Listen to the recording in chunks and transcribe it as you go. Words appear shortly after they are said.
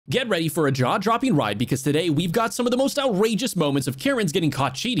Get ready for a jaw-dropping ride because today we've got some of the most outrageous moments of Karens getting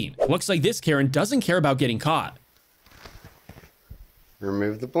caught cheating. Looks like this Karen doesn't care about getting caught.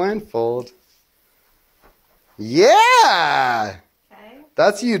 Remove the blindfold. Yeah! Okay.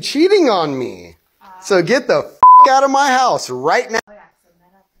 That's you cheating on me. So get the f*** out of my house right now.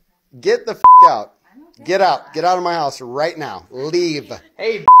 Get the f*** out. Get out. Get out of my house right now. Leave.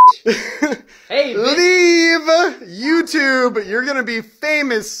 Hey, hey, leave YouTube. You're gonna be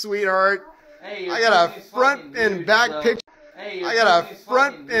famous, sweetheart. Hey, I got a front and back picture. I got a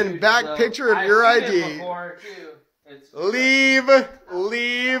front and back picture of your ID. Leave,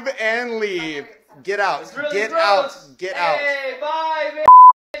 leave, and leave. Get out. Get out. Get out. Hey, bye,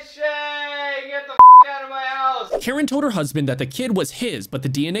 bitch. Hey, get the f out of my house. Karen told her husband that the kid was his, but the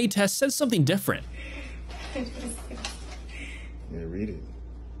DNA test says something different. Yeah, read it.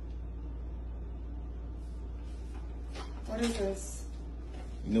 What is this?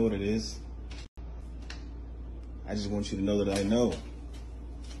 You know what it is? I just want you to know that I know.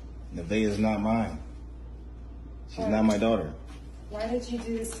 Nevaeh is not mine. She's not my daughter. Why did you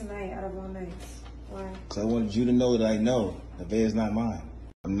do this tonight out of all nights? Why? Because I wanted you to know that I know Nevaeh is not mine.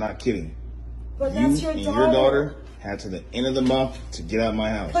 I'm not kidding. But that's your daughter. You and your daughter had to the end of the month to get out of my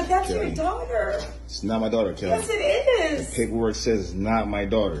house. But that's Kelly. your daughter. It's not my daughter, Kelly. Yes, it is. The paperwork says it's not my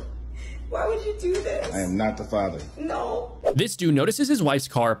daughter. Why would you do this? I am not the father. No. This dude notices his wife's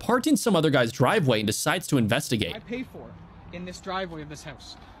car parked in some other guy's driveway and decides to investigate. I pay for in this driveway of this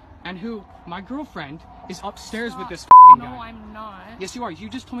house. And who, my girlfriend, is upstairs with this guy. No, I'm not. Yes, you are. You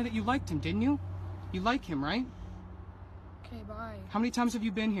just told me that you liked him, didn't you? You like him, right? Okay, bye. How many times have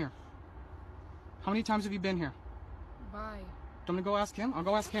you been here? How many times have you been here? Bye. Do you want me to go ask him? I'll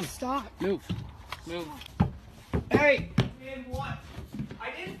go ask him. Stop. Move. Move. Hey! Man, what?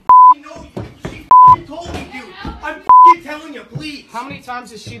 I didn't f***ing know you. She f***ing told me, dude. I'm f***ing telling you, please. How many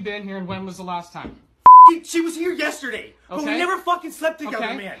times has she been here and when was the last time? She was here yesterday. But Okay. we never fucking slept together,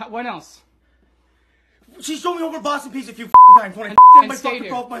 Okay. man. What else? She showed me over Boston Pizza a few f***ing times when I and stayed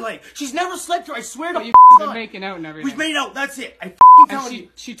here. broke my leg. She's never slept here, I swear to But you've God. been making out and everything. We've made out, that's it. I f***ing and telling you.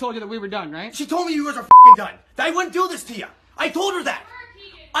 she told you that we were done, right? She told me you guys are f***ing done. That I wouldn't do this to you. I told her that.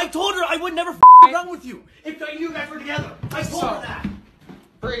 I told her I would never f***ing run with you if I knew you guys were together. I told her that.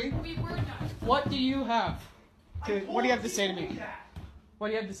 Bree, We were done. what do you have? What do you have to say to me? What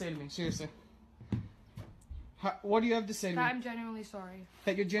do you have to say to me? Seriously. What do you have to say to me? I'm genuinely sorry.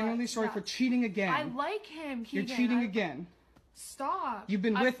 That you're genuinely sorry for cheating again. I like him, Keegan. You're cheating again. Stop. You've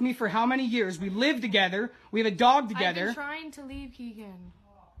been with me for how many years? We live together. We have a dog together. I've been trying to leave, Keegan.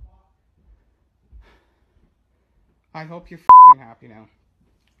 I hope you're f***ing happy now.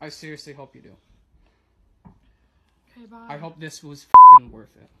 I seriously hope you do. Okay, bye. I hope this was f***ing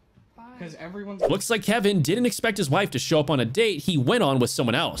worth it. Bye. Because everyone's... Looks like Kevin didn't expect his wife to show up on a date he went on with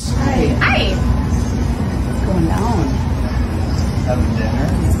someone else. Hi. What's going on? Having dinner.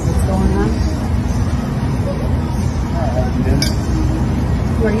 What's going on? Having dinner.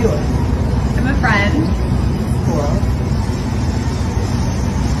 Who are you? I'm a friend. Cool.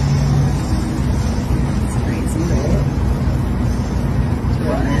 It's crazy, right?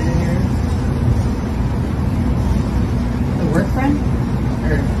 You're married here? A work friend?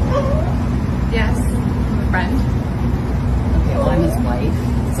 Or... Yes, I'm a friend. Okay, well, I'm his wife.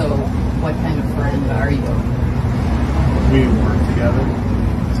 So, what kind of friend are you? We work together.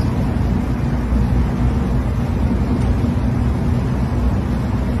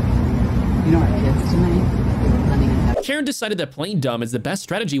 You know our kids tonight? They were planning on having... Karen decided that playing dumb is the best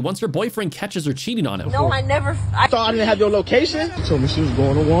strategy once her boyfriend catches her cheating on him. No, I never... I thought I didn't have your location. She told me she was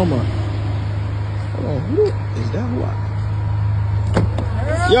going to Walmart. Hold on, who is that? Who I...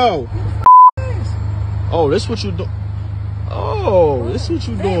 Yo! Oh, this what you do? Oh, this what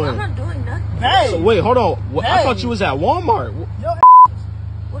you doing? I'm not doing nothing. Hey! So wait, hold on. I thought you was at Walmart.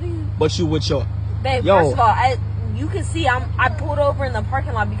 What are you... But you with your... Babe, first of all, you can see I pulled over in the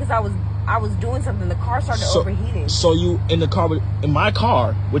parking lot because I was doing something. The car started overheating. So you in the car in my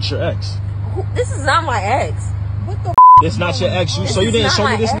car with your ex? This is not my ex. What the? It's not your ex. You didn't show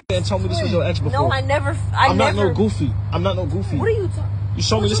me this and tell me this was your ex before. No, I never. I'm not no goofy. I'm not no goofy. What are you talking? You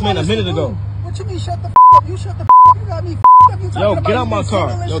showed me this man a minute ago. What you mean shut the f up? You shut the f up. You got me f up. You Yo, get out my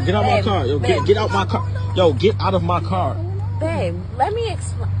car. Yo, get out my car. Yo, get out my car. Yo, get out of my car. Babe, let me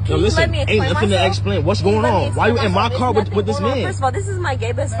explain. Yo, listen, ain't nothing to explain. What's going on? Why you in my car with this man? First of all, this is my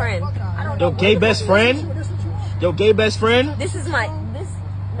gay best friend. Yo, gay best friend? Yo, gay best friend? This is my,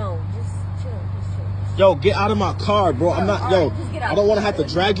 no, just chill. Yo, get out of my car, bro. I'm not, yo, I don't want to have to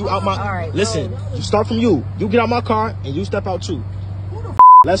drag you out my, listen, you start from you. You get out my car and you step out too.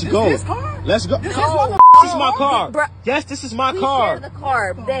 Let's go. Let's go. Yes, this is my car. Yes, this is my car. We share the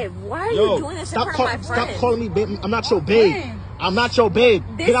car, babe. Why are you doing this in front of my friend? Stop calling me babe. I'm not your babe. I'm not your babe.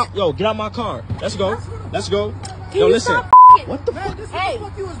 Get out, get out my car. Let's go. Let's go. Yo, listen. What the fuck? Hey.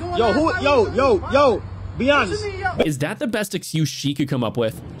 Yo, be honest. Is that the best excuse she could come up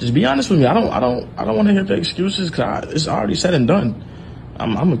with? Just be honest with me. I don't want to hear the excuses because it's already said and done.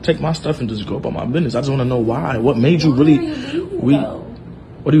 I'm gonna take my stuff and just go about my business. I just want to know why. What made you really?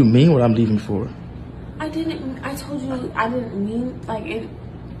 What do you mean? What I'm leaving for? I told you I didn't mean like it.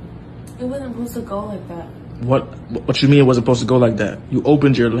 It wasn't supposed to go like that. What you mean it wasn't supposed to go like that? You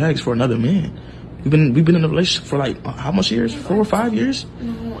opened your legs for another man. We've been in a relationship for like how much years? 4 or 5 years?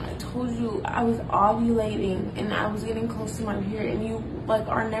 No, I told you I was ovulating and I was getting close to my period, and you like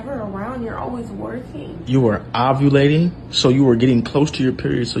are never around. You're always working. You were ovulating, so you were getting close to your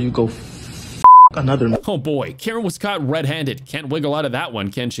period, so you go another man. Oh boy, Karen was caught red-handed. Can't wiggle out of that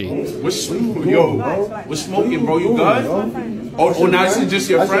one, can she? What's smoking, bro? You good? Oh, now this is just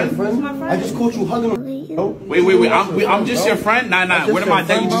your friend? I just caught you hugging him. Wait. I'm just your friend? Nah. What am I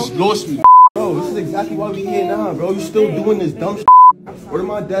done? You just lost me. Bro, this is exactly why we here now, bro. You still doing this dumb shit. What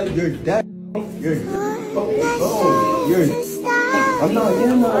am I dad? Your dad. I'm not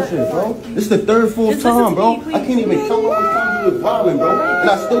hearing that shit, bro. This is the third, fourth time, bro. I can't even count how many times you was violent, bro. And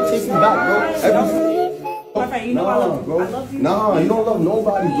I still take you back, bro. Nah, you don't love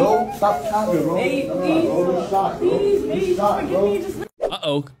nobody, bro. Stop talking, bro.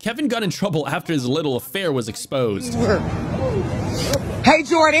 Uh-oh, Kevin got in trouble after his little affair was exposed. Hey,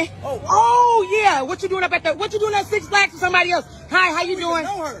 Jordan. Oh, yeah. What you doing up at Six Flags with somebody else? Hi, how you doing?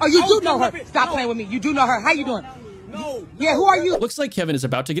 Oh, you do know her. Stop playing with me. You do know her. How you doing? No. Yeah, who are you? Looks like Kevin is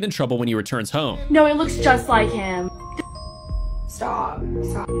about to get in trouble when he returns home. No, it looks just like him. Stop.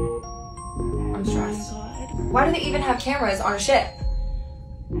 I'm stressed. Why do they even have cameras on a ship?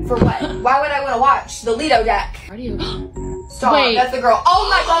 For what? Why would I want to watch the Lido deck? Stop. Wait. That's the girl. Oh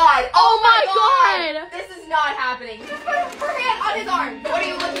my god. Oh my god. This is not happening. Just put her hand on his arm. What are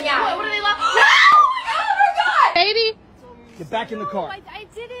you looking at? What are they laughing? No! Oh my god! Baby. Get back in the car. I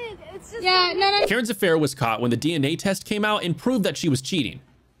didn't. It's just no. Karen's affair was caught when the DNA test came out and proved that she was cheating.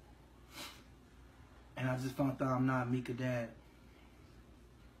 And I just found out I'm not Mika dad.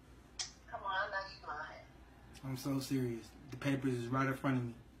 Come on, that's fine. I'm so serious. The papers is right in front of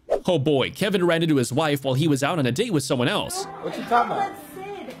me. Oh boy, Kevin ran into his wife while he was out on a date with someone else. What you talking about?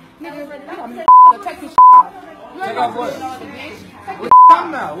 Take off what?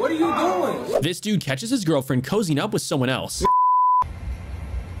 What are you doing? This dude catches his girlfriend cozying up with someone else.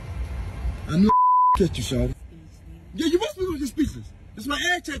 I knew catch you, shawty. Yeah, you must be with his pieces. It's my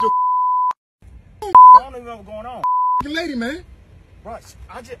ass check. I don't even know what's going on. Lady, man. Right.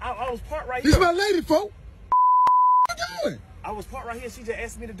 I was parked right This here. my lady, folk. What you doing? I was parked right here. She just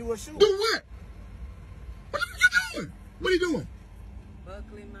asked me to do her shoe. Do what? What you doing? What are you doing?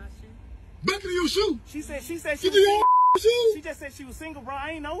 Buckling my shoe. Buckling your shoe? She said she do your shoe? She just said she was single, bro.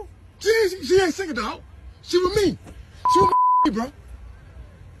 I ain't know. She ain't single, dog. She with me. She with me, bro.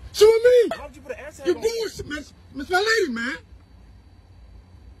 She with me. Why would you put an air tag You on? bullshit, man. It's my lady, man.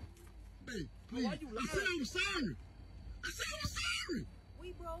 Hey, please. Why you lying? I said I was sorry. I was sorry.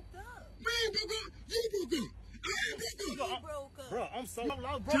 We broke up. We ain't broke up. You broke up. I ain't broke up. We broke up. Bro, I'm so bro.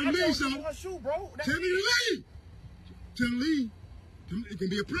 Tell I me, told son. you her shoe, bro. Tell me to leave. Tell me to leave. It's gonna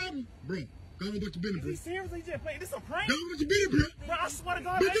be a problem, bro. Go on about your business, bro. Is he seriously just playing? This a prank? Go on about your business, bro. Bro, I swear to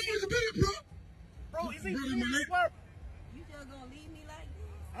God. Go on about your business, bro. Bro, is he Bro, serious? my lady. Swear? You just gonna leave me like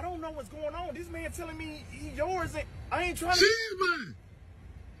this? I don't know what's going on. This man telling me he yours and I ain't trying to. She's mine.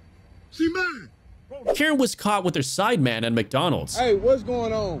 She mine. Karen was caught with her side man at McDonald's. Hey, what's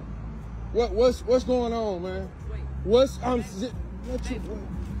going on? What's going on, man? Wait,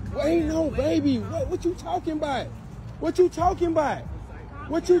 no, baby. What you talking about? What you talking about?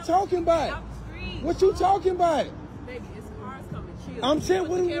 What you talking about? What you talking about? Baby, it's cars coming. Chill. I'm saying,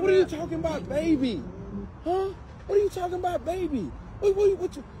 what are you talking about, baby? Huh? What are you talking about, baby?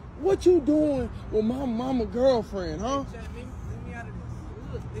 What you doing with my mama girlfriend, huh?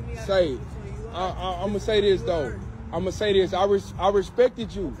 Say it. I'm gonna say this though. I'm gonna say this. I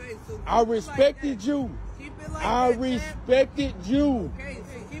respected you. I respected you. I respected you.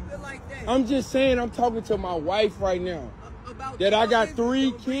 I'm just saying, I'm talking to my wife right now that I got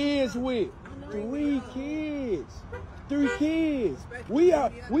 3 kids with. 3 kids. 3 kids. We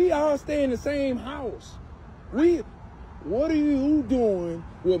all stay in the same house. What are you doing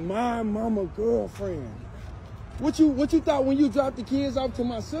with my mama girlfriend? What you thought when you dropped the kids off to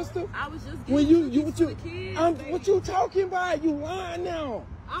my sister? I was just when giving what you talking about? You lying now.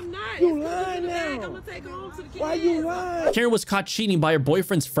 I'm not. You lying now. I'm gonna take her home to the kids. Why you lying? Karen was caught cheating by her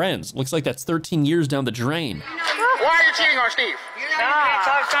boyfriend's friends. Looks like that's 13 years down the drain. Why are you cheating on Steve? You know you can't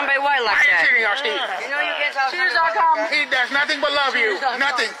talk to somebody white like that. Why are you that. cheating on Steve? You know you can't talk to somebody like that. He does nothing but love you.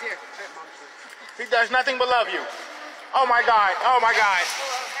 Nothing. He does nothing but love you. Oh my God. Oh my God.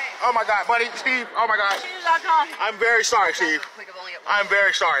 Oh my God, buddy, Steve. Oh my God. I'm very sorry, Steve. I'm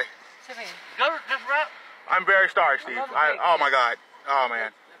very sorry. I'm very sorry, Steve. Oh my God. Oh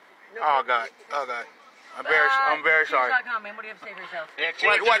man. Oh God. Oh God. I'm very sorry. What do you have to say for yourself?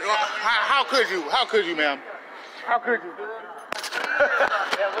 What? How could you? How could you, ma'am? How could you?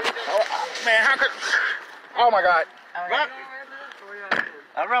 Man, how could? Oh my God.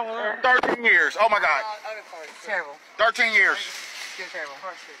 13 years. Oh my God. Terrible. 13 years. You're terrible.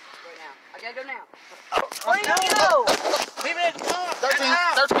 I gotta go now. Where you gonna go? Leave it at the car.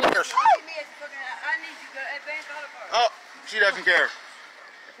 13 years. I need you to advance auto parts. Oh, she doesn't care.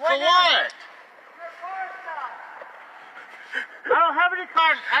 For what? I don't have any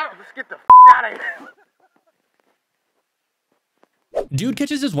cars. Let's get the out of here. Dude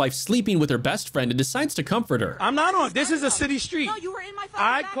catches his wife sleeping with her best friend and decides to comfort her. I'm not on. This is a city street. No, you were in my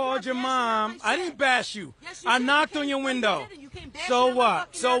I called your mom. I didn't bash you. I knocked on your window. So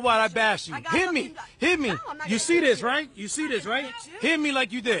what? So what? I bashed you. Hit me. Hit me. You see this, right? You see this, right? Hit me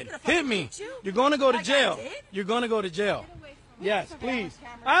like you did. Hit me. You're going to go to jail. You're going to go to jail. Yes, please.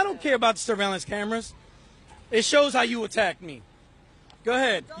 I don't care about the surveillance cameras. It shows how you attacked me. Go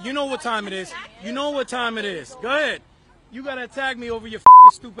ahead. You know what time it is. You know what time it is. Go ahead. You got to attack me over your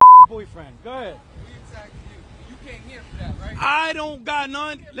stupid boyfriend. Go ahead. You came here for that, right? I don't got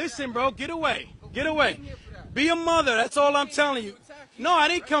none. Listen, bro, get away. Get away. Be a mother. That's all I'm telling you. No, I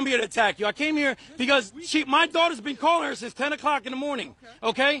didn't come here to attack you. I came here because my daughter's been calling her since 10 o'clock in the morning,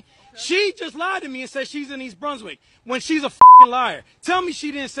 okay? She just lied to me and said she's in East Brunswick when she's a liar. Tell me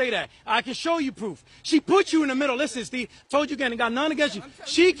she didn't say that. I can show you proof. She put you in the middle. Listen, Steve, told you again, got none against you.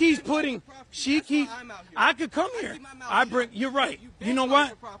 I could come here. You're right. You know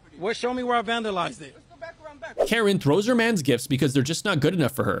what? Well, show me where I vandalized it. Karen throws her man's gifts because they're just not good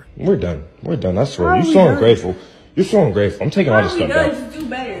enough for her. We're done. We're done. I swear. You're so ungrateful. You're so ungrateful. I'm taking all this stuff back. Just do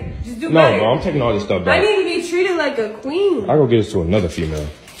better. Just do better. No, I'm taking all this stuff back. I need to be treated like a queen. I'll go get this to another female.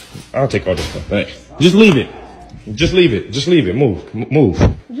 I'll take all this stuff back. Just leave it. Just leave it. Just leave it. Move. Move.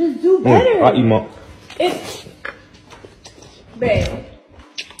 Just do better. I'll eat my... Babe.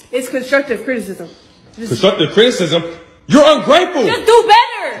 It's constructive criticism. Constructive criticism? You're ungrateful. Just do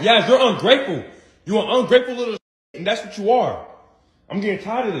better. Yes, you're ungrateful. You're an ungrateful little and that's what you are. I'm getting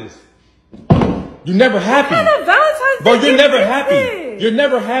tired of this. You're never happy. What kind of Valentine's Day? Bro, you're never happy. You're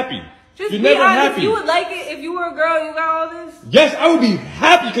never happy. Just you're be never honest. happy. You would like it if you were a girl and you got all this? Yes, I would be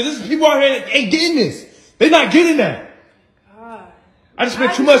happy because there's people out here that ain't getting this. They're not getting that. God. I just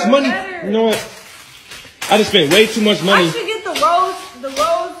spent too much money. Better. You know what? I just spent way too much money. I should get the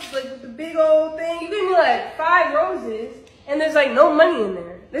rose, like the big old thing. You gave me like 5 roses and there's like no money in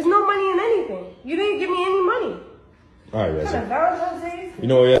there. There's no money in anything. You didn't give me any money. All right, Reza. Valentine's Day? You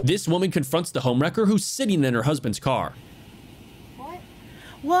know what? This woman confronts the homewrecker who's sitting in her husband's car.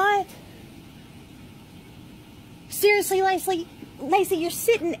 What? Seriously, Lacey, you're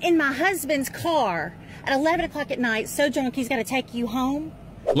sitting in my husband's car at 11 o'clock at night, so drunk he's got to take you home?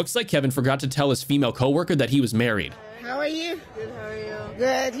 Looks like Kevin forgot to tell his female coworker that he was married. How are you? Good, how are you?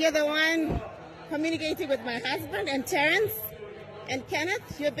 Good. You're the one communicating with my husband and Terrence and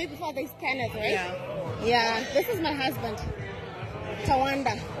Kenneth. Your big father is Kenneth, right? Yeah. Yeah, this is my husband,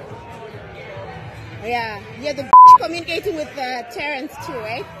 Tawanda. Yeah, you're the communicating with Terrence too,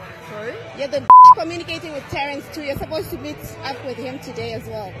 right? Sorry? You're the communicating with Terrence too. You're supposed to meet up with him today as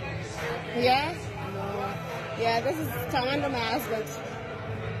well. Yeah? No. Yeah, this is Tawanda, my husband.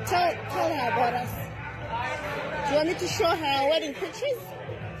 Tell her about us. Do you want me to show her our wedding pictures?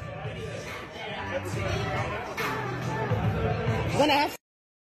 Gonna have...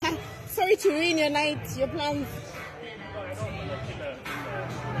 Sorry to ruin your night, your plans.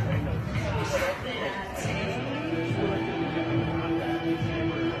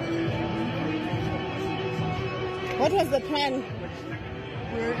 What was the plan?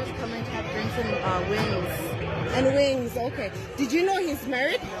 We were just coming to have drinks and wings. And wings, okay. Did you know he's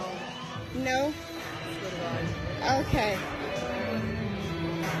married? No. No? Okay.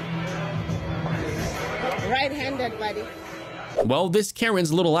 Right-handed, buddy. Well, this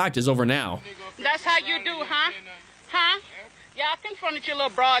Karen's little act is over now. That's how you do, huh? Huh? Y'all confronted your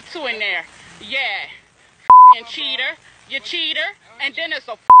little broad too in there. Yeah. And cheater. You cheater. And then there's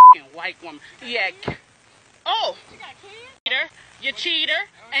a white woman. Yeah. Oh, you cheater,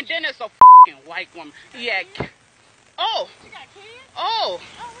 and then it's a fucking white woman. Yeah. Oh,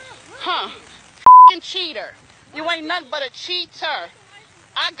 huh? Fucking cheater. You ain't nothing but a cheater.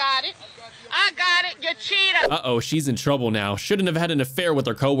 I got it, you cheater. Uh-oh, she's in trouble now. Shouldn't have had an affair with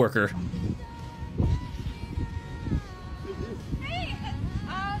her coworker. Hey,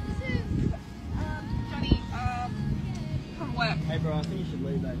 this is Johnny. From work. Hey, bro, I think you should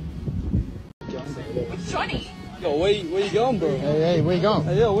lay back. Johnny. Yo, where you going, bro? Hey, where you going?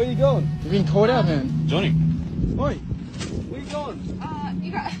 Hey, yo, where you going? You're being caught out, man. Johnny. Oi, where you going?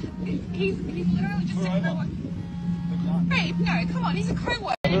 You got. He's literally just sitting there. Babe, no, come on, he's a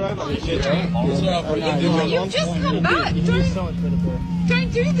co-worker. You've just come back.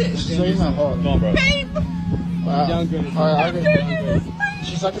 Don't do this. So he's not hot. No, bro. Babe.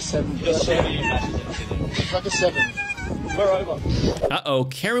 She's like a 7. She's like a 7. Uh-oh,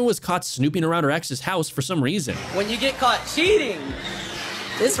 Karen was caught snooping around her ex's house for some reason. When you get caught cheating,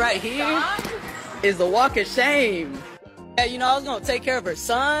 this right here is the walk of shame. Yeah, you know, I was gonna take care of her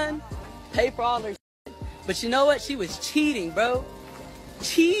son, pay for all her shit, but you know what? She was cheating, bro.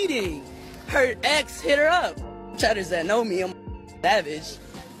 Cheating. Her ex hit her up. Chutters that know me, I'm savage.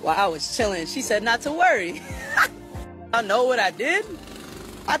 While I was chilling, she said not to worry. I know what I did?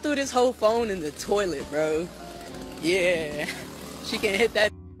 I threw this whole phone in the toilet, bro. Yeah, she can hit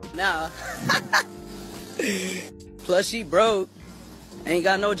that now. Plus she broke, ain't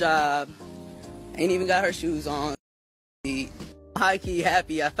got no job, ain't even got her shoes on. High-key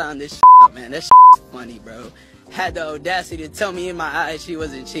happy I found this out, man. That funny, bro. Had the audacity to tell me in my eyes she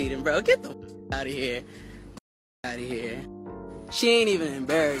wasn't cheating, bro. Get the out of here. Out of here. She ain't even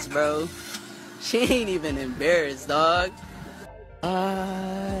embarrassed, bro. She ain't even embarrassed, dog.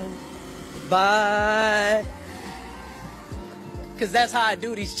 Bye. Cause that's how I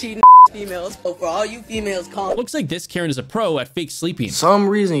do these cheating females. So for all you females, calm. Looks like this Karen is a pro at fake sleeping. Some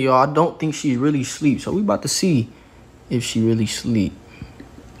reason, y'all, I don't think she really sleeps. So we about to see if she really sleep.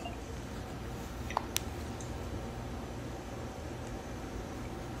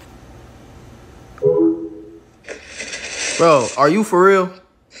 Bro, are you for real?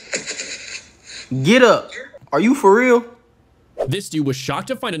 Get up. Are you for real? This dude was shocked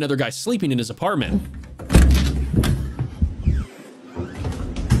to find another guy sleeping in his apartment.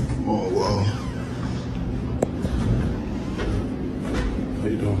 Oh, wow. How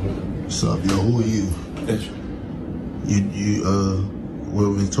you doing? What's up, yo? Who are you? That's You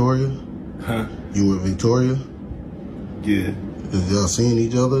with Victoria? Huh? You with Victoria? Yeah. Is y'all seeing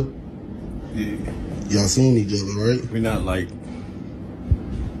each other? Yeah. Y'all seeing each other, right? We're not like.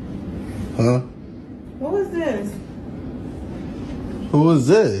 Huh? What was this? Who is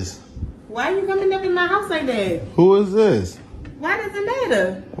this? Why are you coming up in my house like that? Who is this? Why does it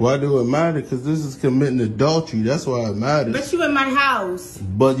matter? Why do it matter? Because this is committing adultery. That's why it matters. But you in my house.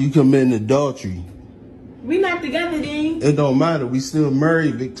 But you committing adultery. We not together, D. It don't matter. We still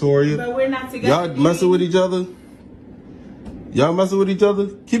married, Victoria. But we're not together. Y'all messing with each other? Y'all messing with each other?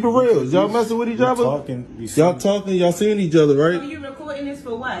 Keep it real. Y'all messing with each other? Y'all talking? Y'all seeing each other, right? So you recording this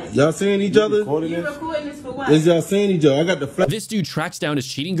for what? Y'all seeing each other? You recording this for what? Is y'all seeing each other? I got the flash. This dude tracks down his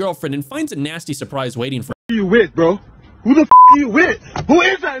cheating girlfriend and finds a nasty surprise waiting for Who you with, bro? Who the f are you with? Who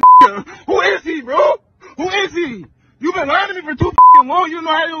is that nigga? Who is he, bro? Who is he? You been lying to me for too long. You know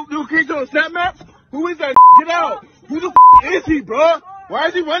how you keep doing snap maps? Who is that? Get out. Who the f is he, bro? Why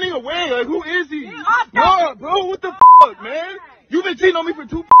is he running away? Like, who is he? No, bro, what the fuck, man? You been cheating on me for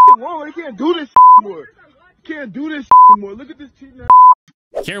too long. You can't do this anymore. You can't do this anymore. Look at this cheating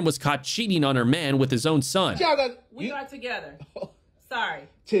ass. Karen was caught cheating on her man with his own son. We are together. Sorry.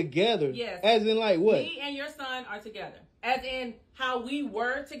 Together? Yes. As in like what? Me and your son are together. As in how we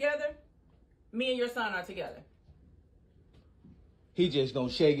were together, me and your son are together. He just gonna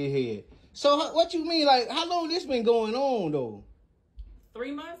shake his head. So what you mean? Like, how long this been going on though?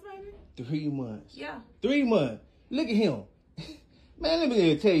 3 months, maybe? 3 months. Yeah. 3 months. Look at him. Man, let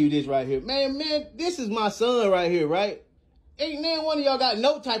me tell you this right here. Man, this is my son right here, right? Ain't none one of y'all got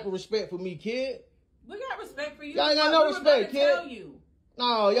no type of respect for me, kid. We got respect for you. Y'all ain't got no respect, kid. Tell you.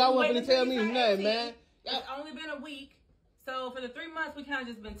 No, y'all wasn't gonna tell me nothing, man. It's only been a week. So for the 3 months, we kind of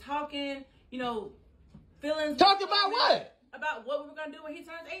just been talking, you know, feelings. Talk about what? About what we were going to do when he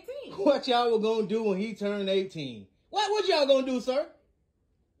turns 18. What y'all were gonna do when he turned 18? What y'all gonna do, sir?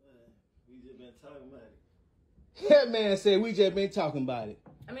 We just been talking about it. That man said we just been talking about it.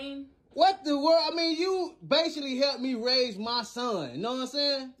 I mean, what the world? I mean, you basically helped me raise my son. Know what I'm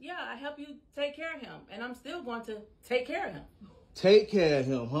saying? Yeah, I help you take care of him, and I'm still going to take care of him. Take care of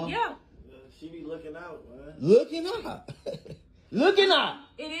him, huh? Yeah. She be looking out, man. Looking out. Looking out.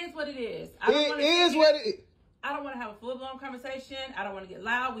 It is what it is. It is what it is. I don't want to have a full-blown conversation. I don't want to get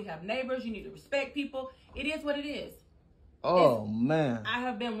loud. We have neighbors. You need to respect people. It is what it is. Oh, man. I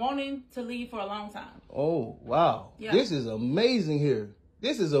have been wanting to leave for a long time. Oh, wow. Yeah. This is amazing here.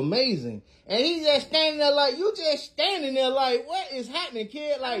 This is amazing. And he's just standing there like, you just standing there like, what is happening,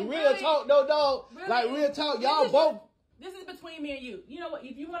 kid? Like, real talk, though, dog. Really? Like, real talk. Y'all both. This is between me and you. You know what?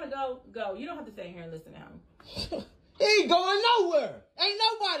 If you want to go, go. You don't have to stay here and listen to him. He ain't going nowhere. Ain't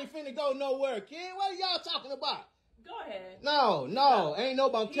nobody finna go nowhere, kid. What are y'all talking about? Go ahead. No, ain't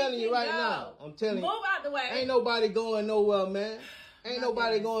nobody. I'm telling you right now. I'm telling you. Move out the way. Ain't nobody going nowhere, man. Ain't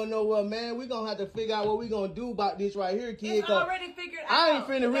nobody going nowhere, man. We gonna have to figure out what we gonna do about this right here, kid. It's already figured out. I ain't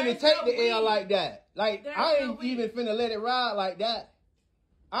finna really take the L like that. Like, I ain't even finna let it ride like that.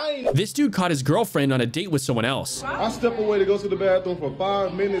 This dude caught his girlfriend on a date with someone else. I step away to go to the bathroom for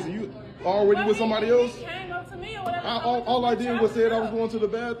 5 minutes and you already with somebody else? Came up to me or whatever. All I did was said I was going to the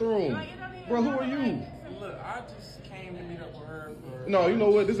bathroom. Bro, who are you? Look, I just came to meet up with her for... No, you know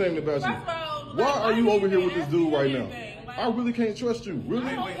what? This ain't about you. Why are you over here with this dude right now? I really can't trust you.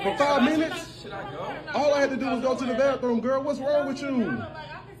 Really? For 5 minutes? Should I go? All I had to do was go to the bathroom, girl. What's wrong with you?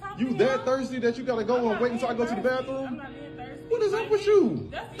 You that thirsty that you gotta go and wait until I go to the bathroom? What is up with you?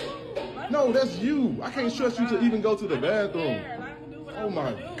 No, that's you. I can't trust you to even go to the bathroom. Oh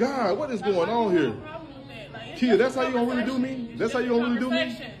my God, what is going on here? Kid, that's how you gonna really do me? That's how you gonna really do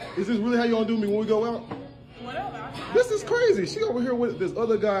me? Is this really how you gonna do me when we go out? This is crazy. She over here with this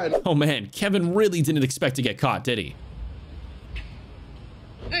other guy. Oh man, Kevin really didn't expect to get caught, did he?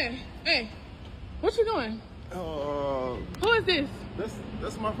 Hey, what you doing? Who is this?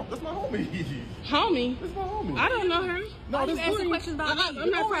 That's my homie. Homie? That's my homie. I don't know her. No, Why this you asking questions about me? I'm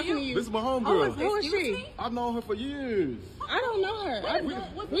not talking to you. This is my homegirl. Who is she? I've known her for years. I don't know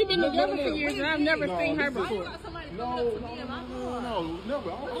her. We've been together for years and I've never seen her before. No,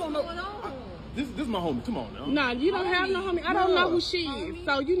 never. I don't know. This is my homie. Come on now. Nah, you don't have no homie. I don't know who she is.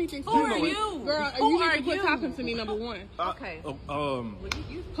 So you need to explain. Who are you? Girl, you need to quit talking to me, number one. Okay.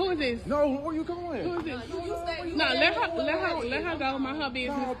 Who is this? No, where you going? Who is this? No, let her go. Mind her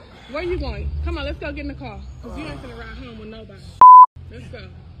business. Where you going? Come on, let's go get in the car. Cause you ain't gonna ride home with nobody. Let's go.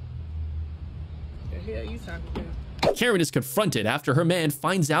 The hell you talking about? Karen is confronted after her man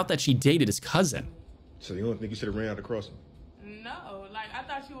finds out that she dated his cousin. So you don't think you should have ran out the crossing? No, like I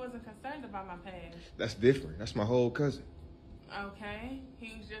thought you wasn't concerned about my past. That's different. That's my whole cousin. Okay,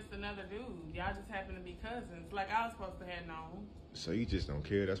 he was just another dude. Y'all just happen to be cousins, like I was supposed to have known. So you just don't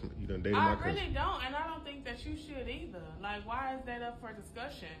care? You done dated my cousin? I really don't, and I don't think that you should either. Like, why is that up for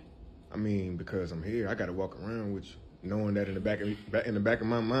discussion? I mean, because I'm here, I gotta walk around with you, knowing that in the back of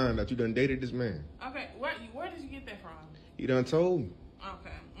my mind that you done dated this man. Okay, where did you get that from? He done told me.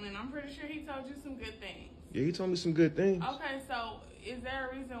 Okay, and I'm pretty sure he told you some good things. Yeah, he told me some good things. Okay, so is there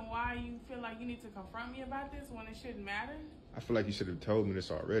a reason why you feel like you need to confront me about this when it shouldn't matter? I feel like you should have told me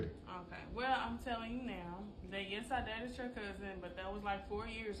this already. Okay, well, I'm telling you now that yes, I dated your cousin, but that was like 4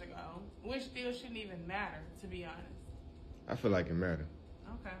 years ago, which still shouldn't even matter, to be honest. I feel like it mattered.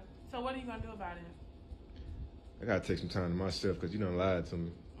 Okay, so what are you gonna do about it? I gotta take some time to myself because you done lied to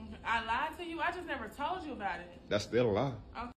me. I lied to you? I just never told you about it. That's still a lie. Okay.